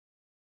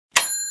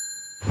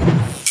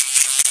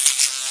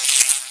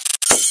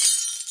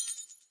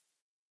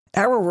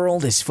Our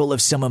world is full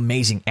of some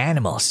amazing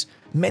animals.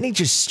 Many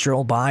just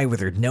stroll by with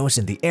their nose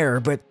in the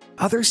air, but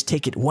others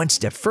take it one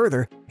step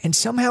further and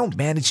somehow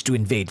manage to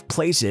invade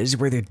places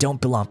where they don't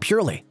belong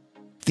purely.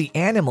 The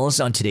animals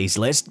on today's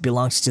list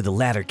belongs to the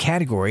latter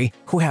category,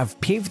 who have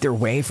paved their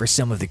way for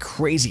some of the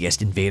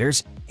craziest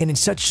invaders, and in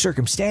such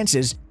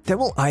circumstances that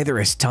will either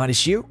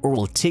astonish you or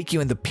will take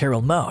you in the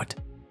peril mode.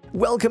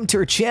 Welcome to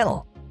our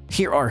channel.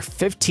 Here are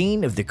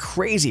 15 of the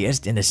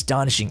craziest and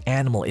astonishing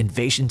animal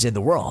invasions in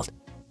the world.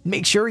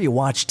 Make sure you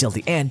watch till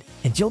the end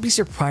and you'll be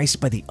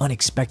surprised by the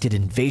unexpected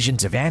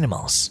invasions of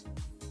animals.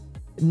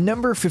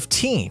 Number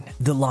 15.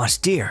 The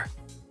Lost Deer.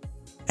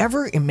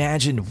 Ever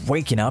imagine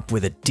waking up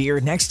with a deer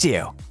next to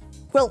you?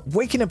 Well,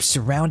 waking up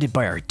surrounded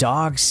by our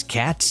dogs,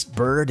 cats,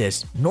 bird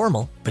is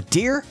normal, but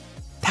deer?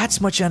 That's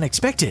much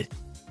unexpected.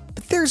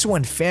 But there's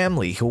one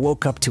family who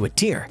woke up to a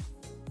deer.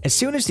 As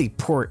soon as the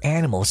poor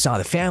animal saw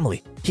the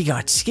family, he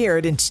got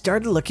scared and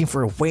started looking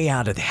for a way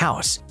out of the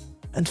house.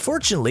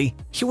 Unfortunately,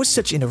 he was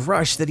such in a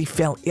rush that he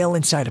fell ill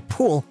inside a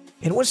pool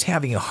and was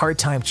having a hard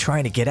time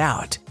trying to get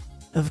out.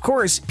 Of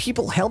course,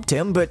 people helped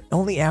him, but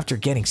only after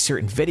getting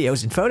certain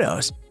videos and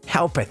photos.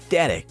 How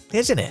pathetic,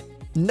 isn't it?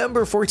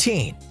 Number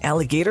 14.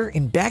 Alligator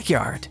in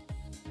backyard.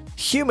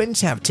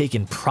 Humans have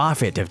taken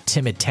profit of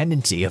timid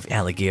tendency of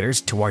alligators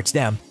towards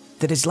them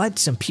that has led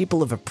some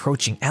people of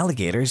approaching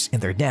alligators in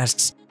their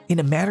nests in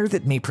a manner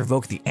that may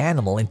provoke the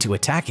animal into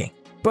attacking.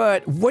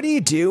 But what do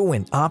you do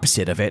when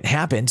opposite of it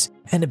happens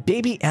and a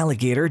baby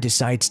alligator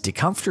decides to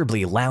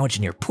comfortably lounge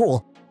in your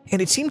pool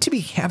and it seemed to be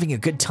having a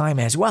good time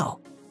as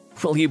well?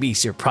 Will you be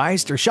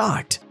surprised or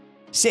shocked?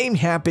 Same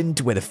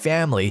happened with a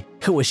family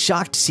who was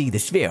shocked to see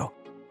this view.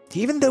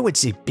 Even though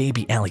it's a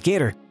baby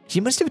alligator,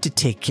 you must have to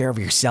take care of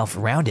yourself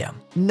around him.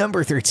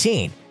 Number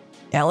 13.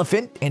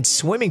 Elephant and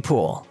swimming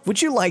pool.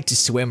 Would you like to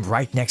swim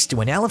right next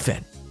to an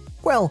elephant?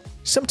 Well,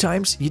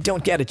 sometimes you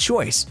don't get a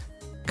choice.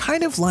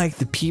 Kind of like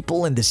the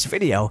people in this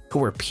video who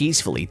were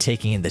peacefully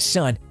taking in the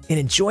sun and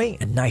enjoying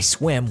a nice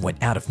swim when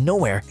out of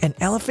nowhere an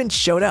elephant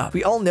showed up.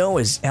 We all know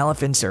as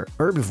elephants are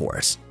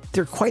herbivores.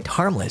 They're quite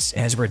harmless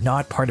as we're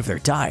not part of their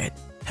diet.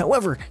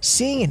 However,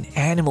 seeing an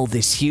animal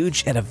this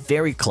huge at a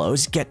very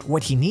close get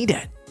what he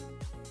needed.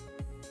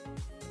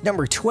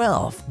 Number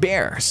 12.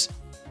 Bears.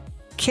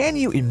 Can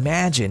you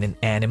imagine an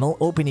animal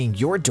opening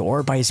your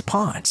door by his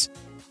paws?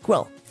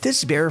 Well,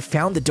 this bear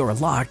found the door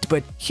locked,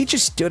 but he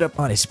just stood up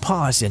on his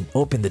paws and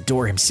opened the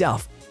door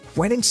himself,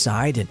 went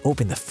inside and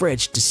opened the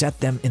fridge to set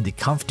them in the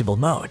comfortable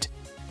mode.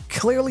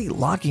 Clearly,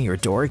 locking your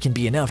door can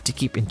be enough to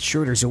keep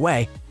intruders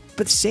away,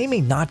 but the same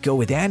may not go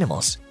with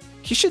animals.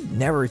 You should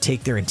never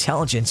take their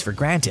intelligence for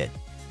granted.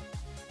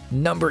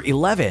 Number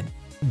 11.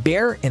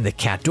 Bear in the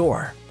cat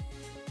door.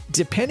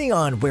 Depending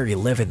on where you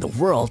live in the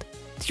world,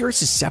 you're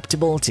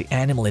susceptible to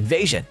animal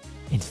invasion.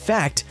 In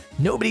fact,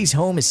 nobody's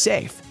home is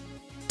safe.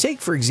 Take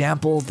for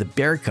example the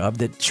bear cub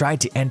that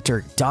tried to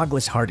enter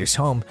Douglas Harder's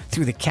home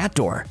through the cat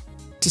door.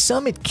 To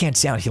some it can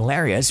sound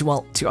hilarious,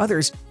 while to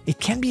others it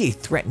can be a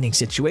threatening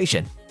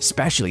situation,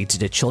 especially to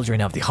the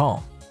children of the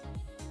home.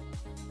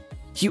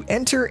 You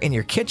enter in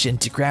your kitchen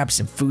to grab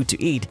some food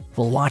to eat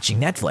while watching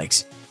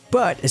Netflix,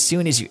 but as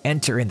soon as you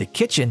enter in the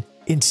kitchen,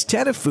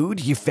 instead of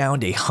food you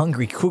found a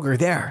hungry cougar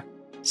there.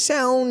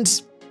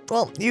 Sounds…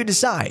 well, you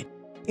decide.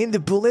 In the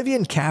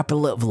Bolivian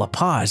capital of La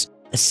Paz,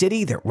 a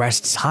city that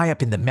rests high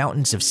up in the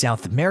mountains of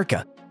South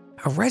America,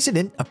 a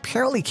resident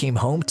apparently came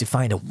home to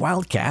find a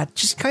wildcat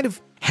just kind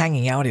of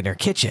hanging out in her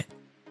kitchen.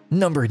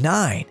 Number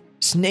 9.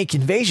 Snake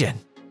invasion.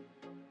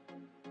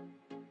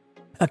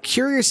 A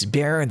curious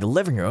bear in the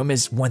living room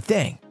is one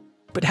thing,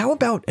 but how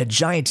about a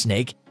giant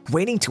snake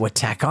waiting to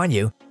attack on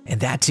you, and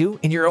that too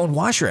in your own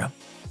washroom?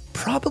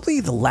 Probably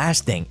the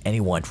last thing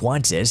anyone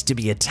wants is to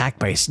be attacked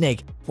by a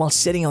snake while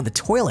sitting on the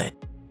toilet.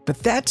 But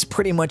that's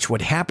pretty much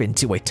what happened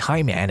to a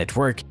Thai man at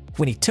work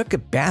when he took a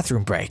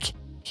bathroom break.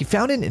 He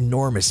found an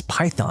enormous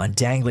python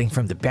dangling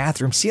from the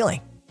bathroom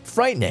ceiling.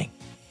 Frightening.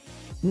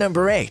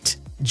 Number 8.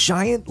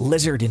 Giant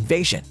lizard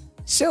invasion.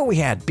 So we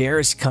had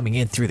bears coming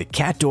in through the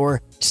cat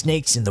door,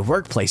 snakes in the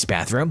workplace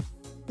bathroom.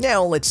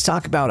 Now let's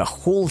talk about a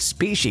whole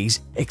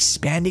species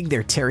expanding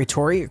their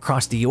territory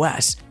across the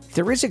US.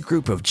 There is a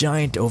group of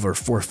giant over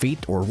 4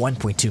 feet or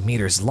 1.2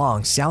 meters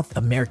long South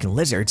American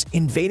lizards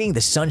invading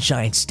the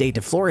Sunshine State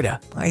of Florida.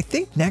 I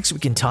think next we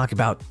can talk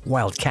about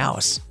wild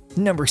cows.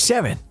 Number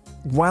 7.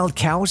 Wild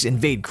cows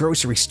invade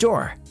grocery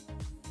store.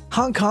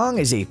 Hong Kong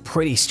is a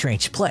pretty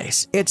strange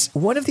place. It's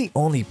one of the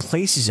only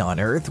places on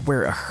Earth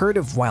where a herd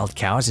of wild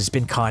cows has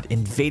been caught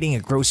invading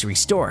a grocery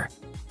store.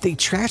 They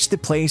trashed the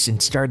place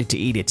and started to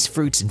eat its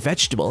fruits and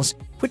vegetables,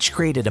 which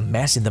created a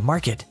mess in the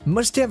market.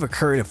 Must have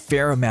occurred a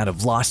fair amount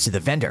of loss to the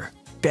vendor.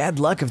 Bad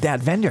luck of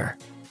that vendor.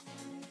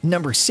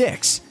 Number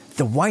 6.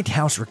 The White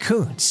House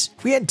raccoons.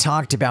 We had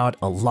talked about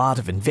a lot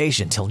of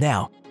invasion till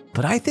now,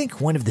 but I think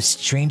one of the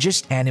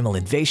strangest animal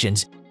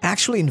invasions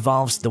actually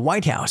involves the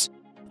White House.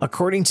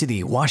 According to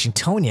the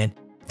Washingtonian,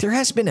 there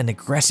has been an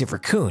aggressive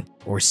raccoon,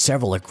 or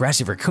several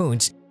aggressive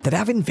raccoons, that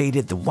have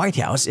invaded the White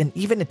House and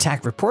even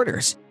attacked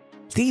reporters.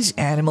 These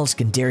animals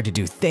can dare to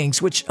do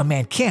things which a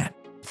man can't.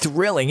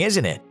 Thrilling,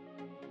 isn't it?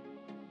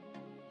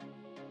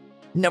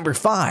 Number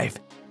 5.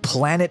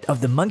 Planet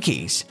of the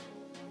Monkeys.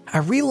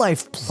 A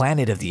real-life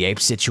Planet of the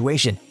Apes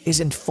situation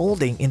is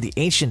unfolding in the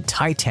ancient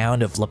Thai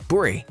town of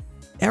Lopburi.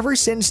 Ever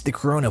since the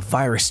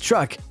coronavirus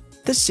struck,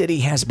 the city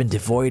has been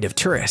devoid of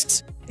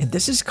tourists, and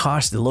this has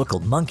caused the local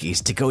monkeys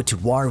to go to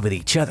war with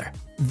each other.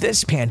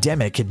 This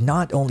pandemic had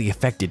not only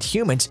affected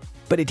humans,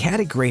 but it had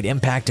a great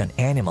impact on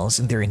animals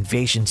and their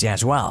invasions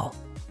as well.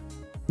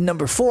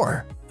 Number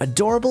 4.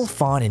 Adorable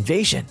Fawn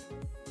Invasion.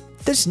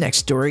 This next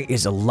story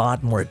is a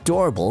lot more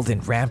adorable than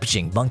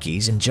rampaging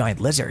monkeys and giant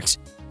lizards.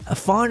 A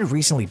fawn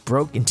recently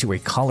broke into a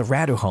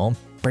Colorado home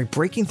by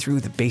breaking through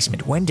the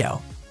basement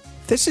window.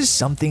 This is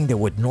something that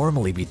would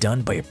normally be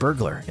done by a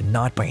burglar and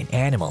not by an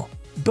animal.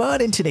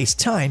 But in today's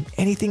time,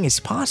 anything is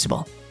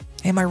possible.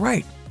 Am I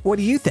right? What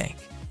do you think?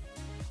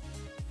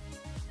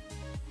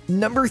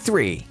 Number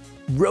 3.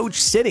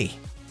 Roach City.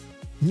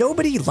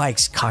 Nobody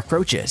likes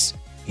cockroaches.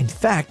 In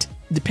fact,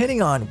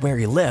 depending on where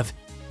you live,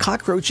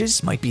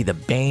 cockroaches might be the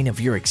bane of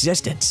your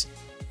existence.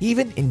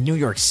 Even in New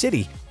York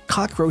City,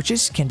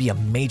 cockroaches can be a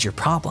major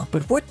problem.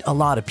 But what a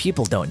lot of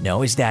people don't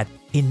know is that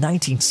in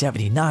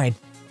 1979,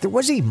 there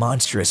was a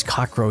monstrous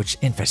cockroach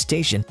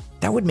infestation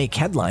that would make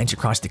headlines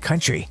across the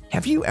country.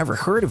 Have you ever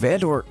heard of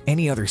it or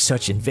any other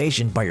such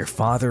invasion by your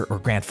father or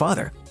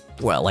grandfather?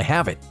 Well, I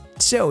haven't.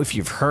 So if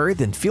you've heard,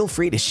 then feel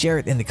free to share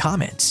it in the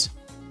comments.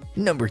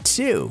 Number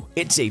 2.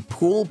 It's a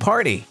pool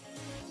party.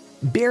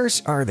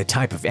 Bears are the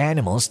type of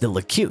animals that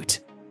look cute,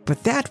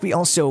 but that we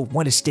also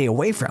want to stay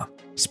away from,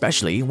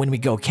 especially when we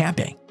go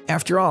camping.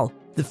 After all,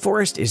 the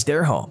forest is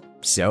their home,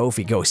 so if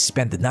we go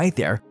spend the night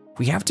there,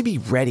 we have to be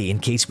ready in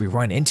case we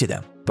run into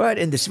them. But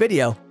in this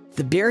video,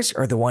 the bears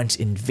are the ones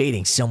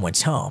invading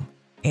someone's home,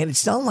 and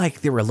it's not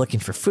like they were looking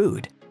for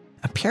food.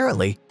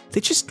 Apparently, they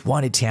just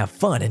wanted to have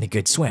fun and a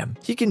good swim.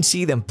 You can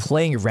see them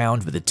playing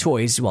around with the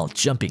toys while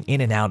jumping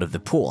in and out of the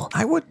pool.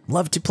 I would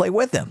love to play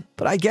with them,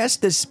 but I guess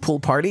this pool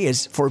party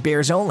is for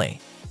bears only.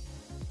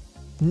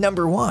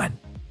 Number 1.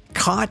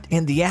 Caught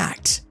in the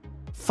act.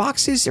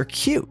 Foxes are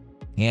cute,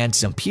 and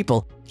some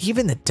people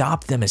even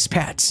adopt them as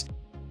pets.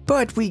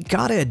 But we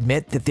gotta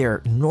admit that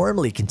they're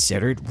normally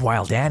considered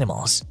wild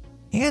animals,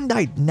 and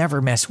I'd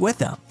never mess with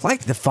them,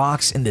 like the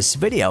fox in this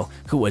video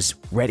who was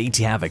ready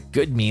to have a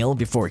good meal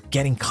before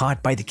getting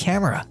caught by the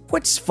camera.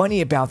 What's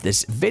funny about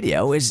this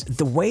video is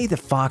the way the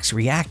fox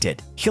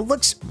reacted. He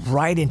looks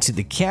right into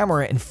the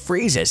camera and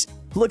freezes,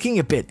 looking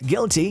a bit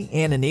guilty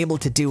and unable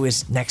to do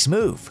his next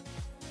move.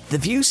 The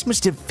views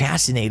must have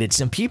fascinated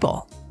some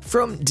people.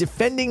 From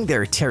defending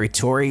their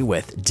territory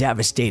with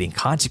devastating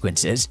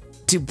consequences,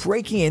 to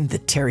breaking in the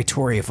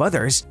territory of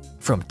others,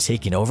 from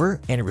taking over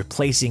and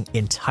replacing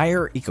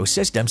entire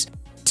ecosystems,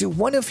 to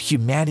one of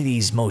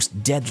humanity's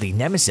most deadly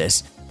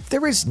nemesis,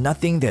 there is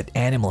nothing that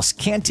animals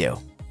can't do.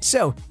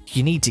 So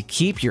you need to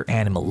keep your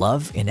animal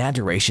love and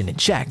adoration in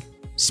check,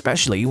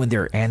 especially when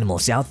there are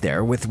animals out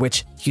there with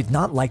which you'd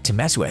not like to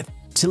mess with,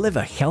 to live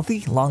a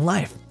healthy, long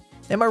life.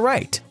 Am I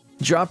right?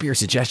 Drop your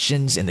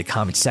suggestions in the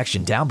comment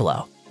section down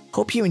below.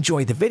 Hope you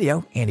enjoyed the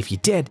video, and if you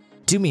did,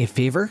 do me a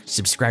favor,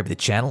 subscribe to the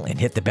channel and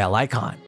hit the bell icon.